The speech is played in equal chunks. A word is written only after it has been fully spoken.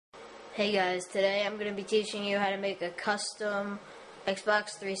Hey guys, today I'm going to be teaching you how to make a custom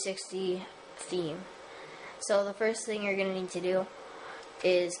Xbox 360 theme. So the first thing you're going to need to do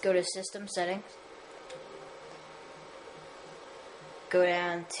is go to System Settings, go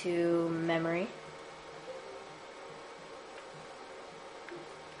down to Memory,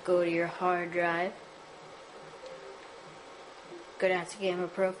 go to your hard drive, go down to Gamer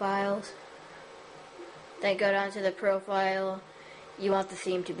Profiles, then go down to the profile you want the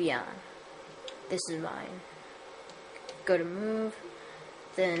theme to be on. This is mine. Go to Move,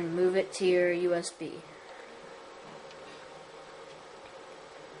 then move it to your USB.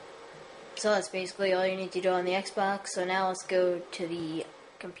 So that's basically all you need to do on the Xbox. So now let's go to the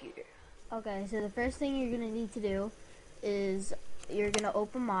computer. Okay, so the first thing you're going to need to do is you're going to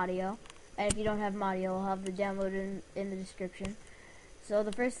open Modio. And if you don't have Modio, I'll have the download in the description. So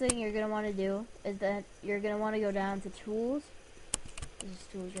the first thing you're going to want to do is that you're going to want to go down to Tools. This is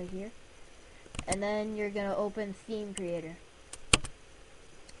Tools right here. And then you're going to open Theme Creator.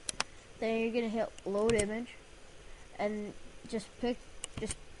 Then you're going to hit Load Image. And just pick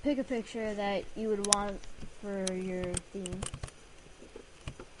a picture that you would want for your theme.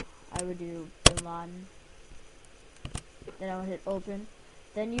 I would do Bin Laden. Then I would hit Open.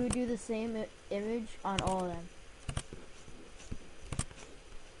 Then you would do the same image on all of them.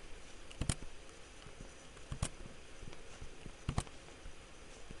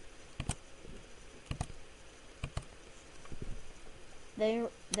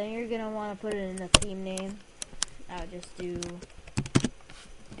 Then you're gonna want to put it in the theme name. I would just do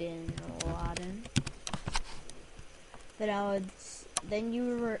Bin Laden. Then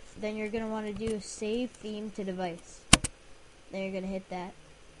you're gonna want to do Save Theme to Device. Then you're gonna hit that.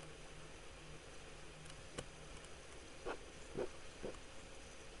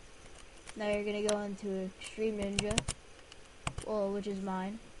 Now you're gonna go into Extreme Ninja, which is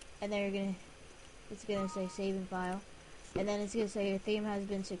mine, and then it's gonna say Save in File. And then it's going to say your theme has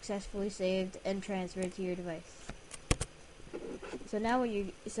been successfully saved and transferred to your device. So now you're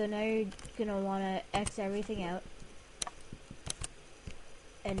going to want to X everything out.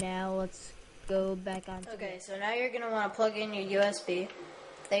 And now let's go back on. Okay, so now you're going to want to plug in your USB.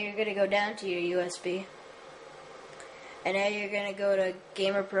 Then you're going to go down to your USB. And now you're going to go to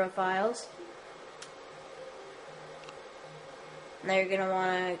Gamer Profiles. Now you're going to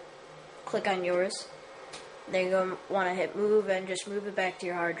want to click on yours. Then you're going to want to hit Move and just move it back to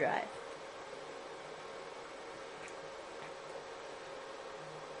your hard drive.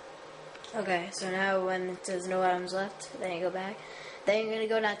 Okay, so now when it says no items left, then you go back. Then you're going to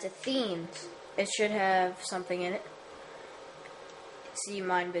go down to Themes. It should have something in it. See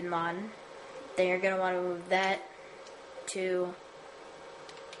mine Bin Laden. Then you're going to want to move that to...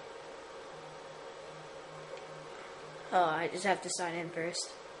 Oh, I just have to sign in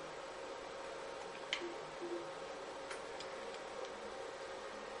first.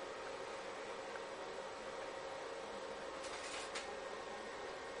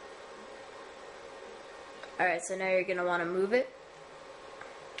 Alright, so now you're going to want to move it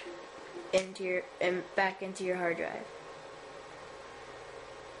back into your hard drive.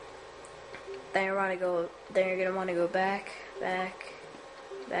 Then you're going to want to go back. Then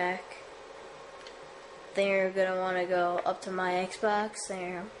you're going to want to go up to My Xbox. Then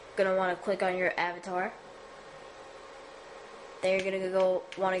you're going to want to click on your avatar. Then you're going to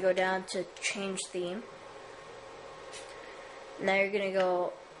want to go down to Change Theme. Now you're going to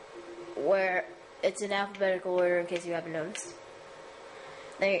go where it's in alphabetical order in case you haven't noticed.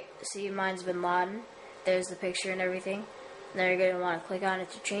 Then see mine's Bin Laden. There's the picture and everything. Now you're going to want to click on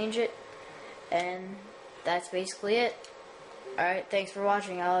it to change it. And that's basically it. Alright, thanks for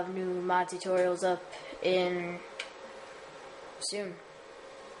watching. I'll have new mod tutorials up in soon.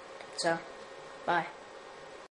 So, bye.